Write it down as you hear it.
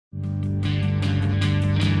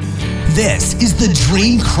This is the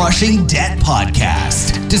Dream Crushing Debt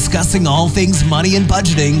Podcast, discussing all things money and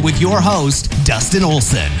budgeting with your host, Dustin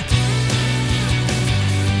Olson.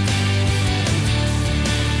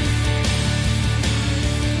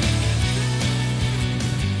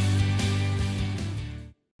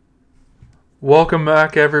 Welcome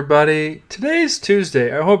back, everybody. Today's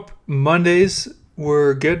Tuesday. I hope Mondays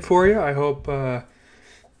were good for you. I hope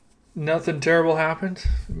nothing terrible happened.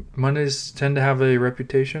 Mondays tend to have a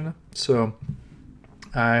reputation, so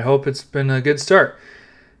I hope it's been a good start.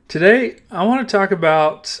 Today, I want to talk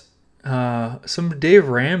about some Dave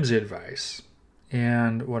Ramsey advice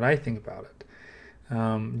and what I think about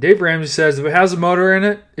it. Dave Ramsey says if it has a motor in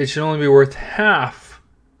it, it should only be worth half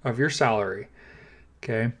of your salary.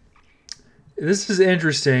 Okay. This is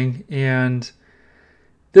interesting, and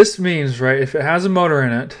this means, right, if it has a motor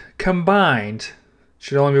in it, combined,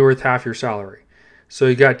 should only be worth half your salary. So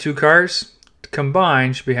you got two cars,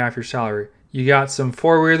 combined should be half your salary. You got some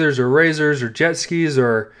four-wheelers or razors or jet skis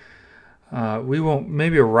or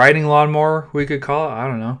maybe a riding lawnmower we could call it, I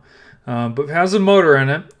don't know. But if it has a motor in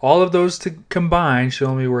it, all of those combined should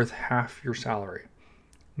only be worth half your salary.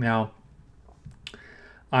 Now,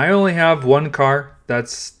 I only have one car.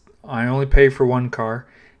 I only pay for one car.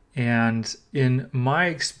 And in my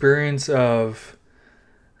experience of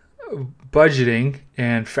budgeting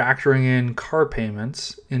and factoring in car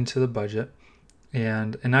payments into the budget,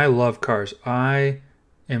 and I love cars. I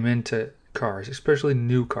am into cars, especially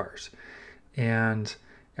new cars. And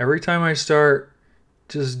every time I start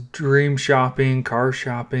just dream shopping, car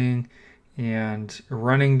shopping, and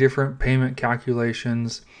running different payment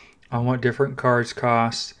calculations on what different cars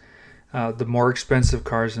cost, the more expensive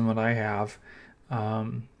cars than what I have,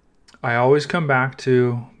 I always come back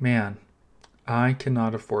to, man, I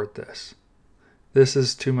cannot afford this. This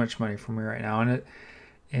is too much money for me right now.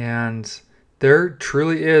 And there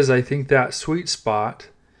truly is, I think, that sweet spot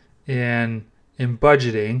in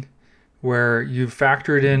budgeting where you've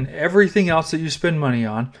factored in everything else that you spend money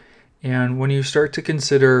on. And when you start to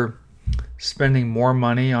consider spending more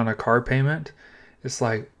money on a car payment, it's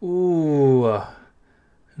like, ooh,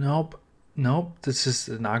 nope, this is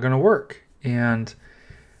not going to work. And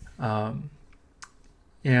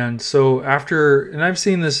so and I've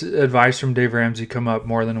seen this advice from Dave Ramsey come up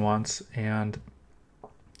more than once. And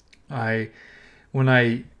when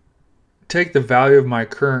I take the value of my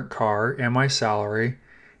current car and my salary,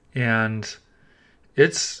 and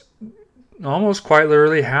it's almost quite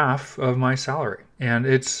literally half of my salary. And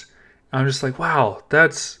I'm just like, wow,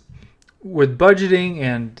 that's with budgeting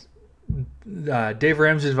and Dave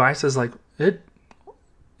Ramsey's advice is like,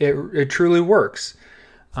 it truly works.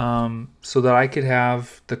 So that I could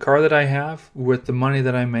have the car that I have with the money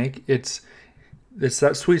that I make. It's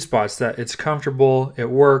that sweet spot. It's that it's comfortable. It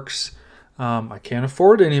works. I can't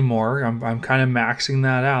afford it anymore. I'm kind of maxing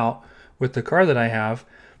that out with the car that I have,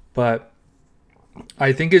 but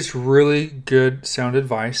I think it's really good sound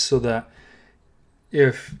advice so that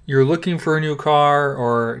if you're looking for a new car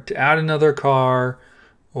or to add another car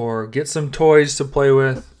or get some toys to play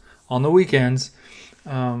with on the weekends,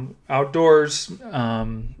 outdoors,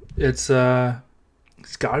 it's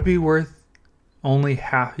got to be worth only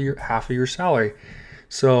half of your salary.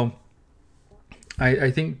 So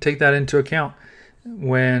I think take that into account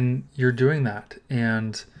when you're doing that.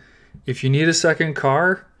 And if you need a second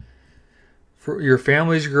car for your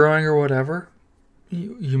family's growing or whatever,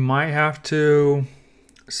 you might have to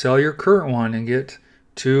sell your current one and get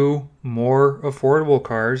two more affordable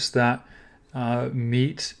cars that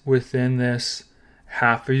meet within this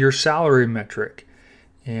half of your salary metric.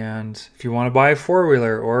 And if you want to buy a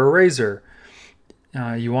four-wheeler or a razor,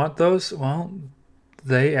 you want those, well,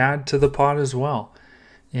 they add to the pot as well.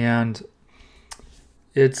 And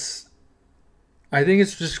I think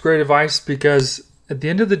it's just great advice because at the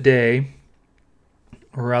end of the day,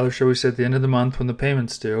 or rather, shall we say at the end of the month when the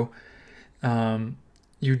payment's due,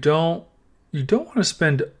 you don't want to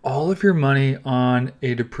spend all of your money on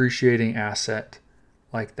a depreciating asset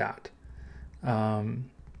like that.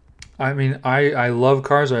 I mean, I love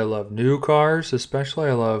cars. I love new cars, especially.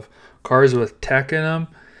 I love cars with tech in them,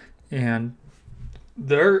 and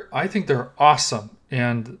I think they're awesome.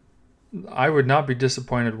 And I would not be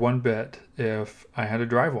disappointed one bit if I had to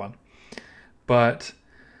drive one. But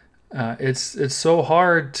it's so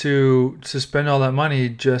hard to spend all that money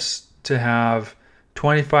just to have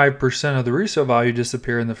 25% of the resale value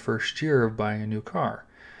disappear in the first year of buying a new car.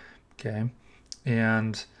 Okay,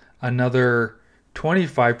 and another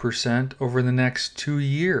 25% over the next 2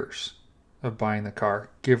 years of buying the car,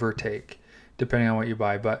 give or take, depending on what you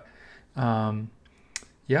buy. But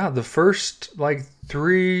yeah, the first like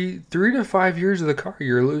three to 5 years of the car,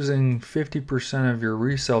 you're losing 50% of your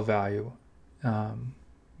resale value,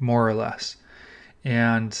 more or less,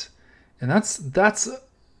 and that's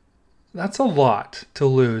a lot to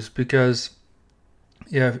lose because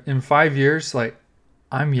yeah, in 5 years, like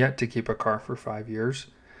I'm yet to keep a car for 5 years.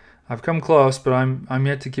 I've come close, but I'm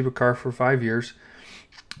yet to keep a car for 5 years,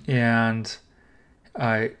 and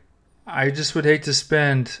I I just would hate to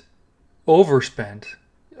overspend,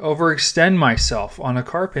 overextend myself on a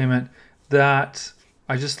car payment that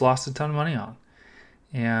I just lost a ton of money on.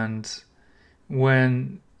 And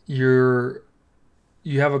when you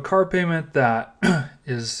have a car payment that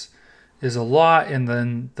is a lot, and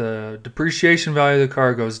then the depreciation value of the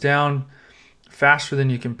car goes down faster than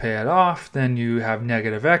you can pay it off, then you have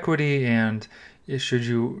negative equity, and should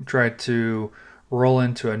you try to roll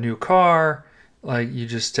into a new car, like you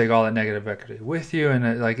just take all that negative equity with you, and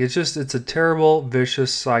it's a terrible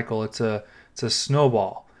vicious cycle. It's a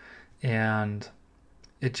snowball, and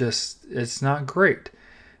it's not great.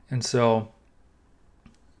 And so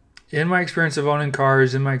in my experience of owning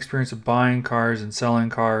cars, in my experience of buying cars and selling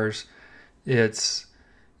cars, it's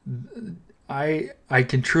I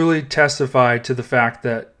can truly testify to the fact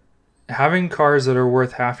that having cars that are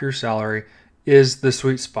worth half your salary is the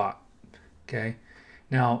sweet spot. Okay.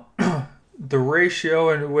 Now, the ratio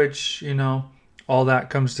in which, all that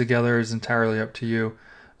comes together is entirely up to you.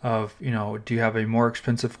 Do you have a more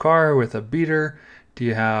expensive car with a beater? Do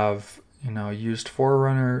you have, used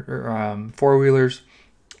 4Runner or four-wheelers?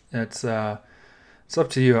 It's up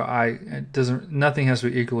to you. Nothing has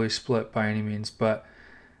to be equally split by any means, but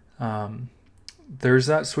there's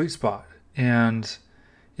that sweet spot. And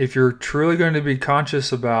if you're truly going to be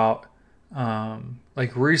conscious about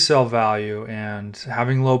like resale value and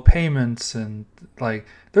having low payments, and like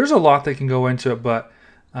there's a lot that can go into it, but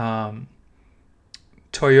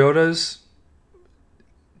Toyotas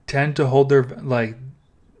tend to hold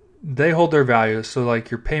they hold their value. So like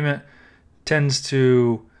your payment tends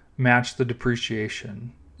to match the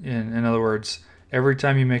depreciation. In other words, every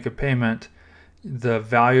time you make a payment, the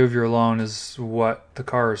value of your loan is what the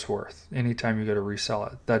car is worth anytime you go to resell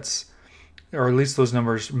it. Or at least those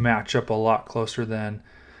numbers match up a lot closer than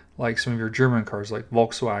like some of your German cars like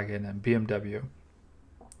Volkswagen and BMW.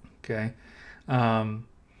 Okay. Yeah,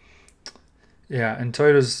 and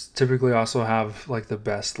Toyotas typically also have like the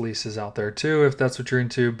best leases out there too, if that's what you're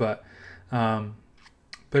into. But in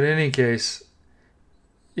any case,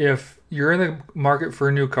 if you're in the market for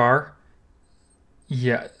a new car,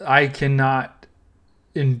 yeah, I cannot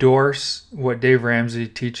endorse what Dave Ramsey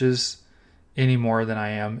teaches any more than I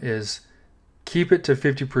am, is keep it to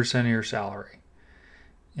 50% of your salary.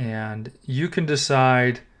 And you can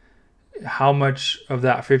decide how much of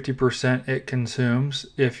that 50% it consumes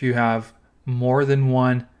if you have more than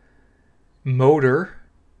one motor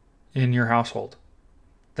in your household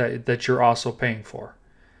that you're also paying for.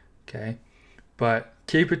 Okay. But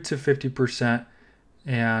keep it to 50%,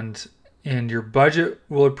 and your budget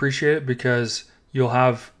will appreciate it because you'll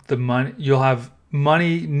have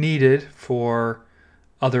money needed for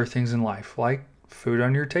other things in life, like food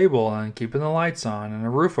on your table and keeping the lights on and a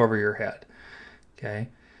roof over your head. Okay.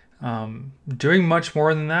 Doing much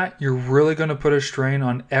more than that, you're really going to put a strain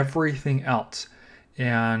on everything else.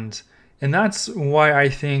 And that's why I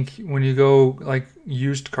think when you go like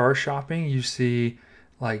used car shopping, you see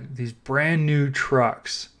like these brand new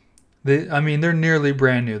trucks. They're nearly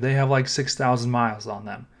brand new. They have like 6,000 miles on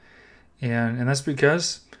them. And that's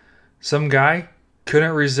because some guy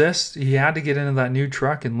couldn't resist. He had to get into that new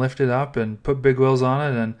truck and lift it up and put big wheels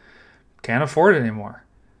on it, and can't afford it anymore.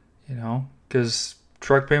 Because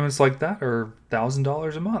truck payments like that are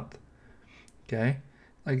 $1,000 a month. Okay.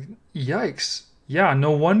 Like, yikes. Yeah,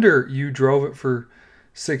 no wonder you drove it for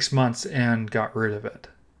 6 months and got rid of it.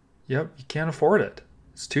 Yep, you can't afford it.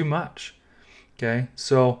 It's too much. Okay.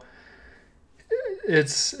 So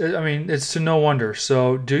it's to no wonder.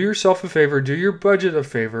 So do yourself a favor, do your budget a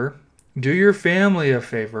favor, do your family a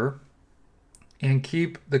favor, and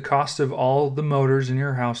keep the cost of all the motors in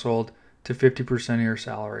your household to 50% of your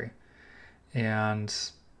salary. And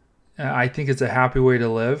I think it's a happy way to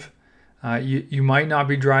live. You might not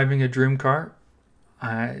be driving a dream car,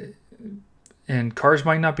 and cars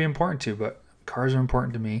might not be important to you, but cars are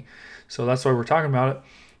important to me. So that's why we're talking about it.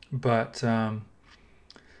 But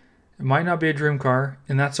it might not be a dream car,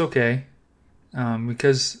 and that's okay,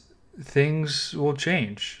 because things will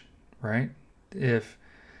change, right? If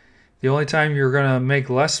the only time you're going to make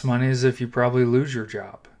less money is if you probably lose your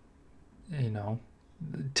job,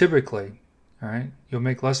 typically, right? You'll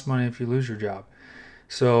make less money if you lose your job.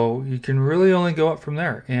 So you can really only go up from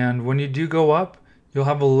there. And when you do go up, you'll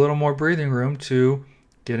have a little more breathing room to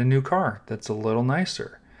get a new car that's a little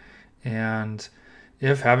nicer. And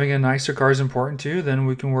if having a nicer car is important to you, then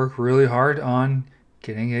we can work really hard on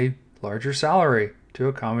getting a larger salary to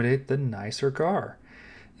accommodate the nicer car.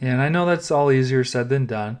 And I know that's all easier said than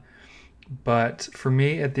done, but for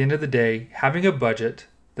me, at the end of the day, having a budget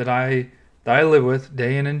that I live with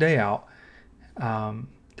day in and day out,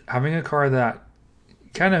 having a car that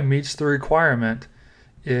kind of meets the requirement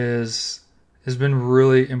has been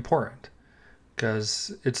really important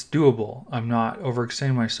because it's doable. I'm not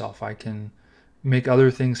overextending myself. I can make other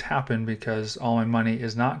things happen because all my money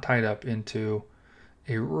is not tied up into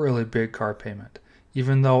a really big car payment.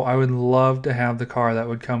 Even though I would love to have the car that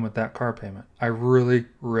would come with that car payment. I really,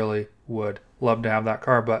 really would love to have that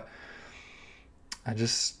car, but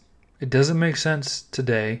it doesn't make sense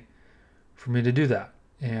today for me to do that.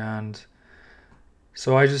 And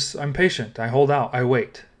so I'm patient. I hold out. I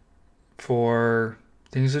wait for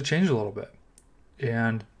things to change a little bit.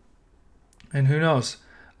 And who knows?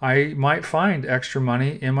 I might find extra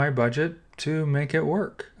money in my budget to make it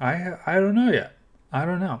work. I don't know yet. I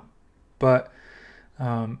don't know. But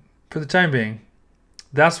for the time being,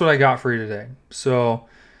 that's what I got for you today. So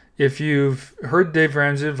if you've heard Dave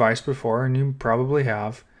Ramsey advice before, and you probably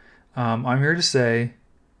have, I'm here to say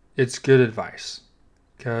it's good advice.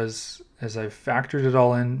 Because as I've factored it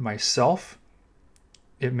all in myself,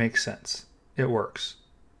 it makes sense. It works.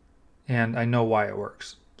 And I know why it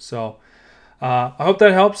works. So I hope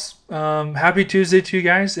that helps. Happy Tuesday to you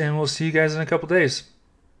guys, and we'll see you guys in a couple days.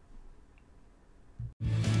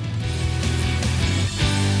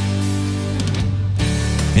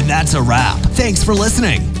 And that's a wrap. Thanks for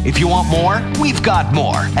listening. If you want more, we've got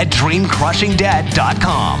more at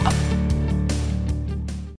dreamcrushingdebt.com.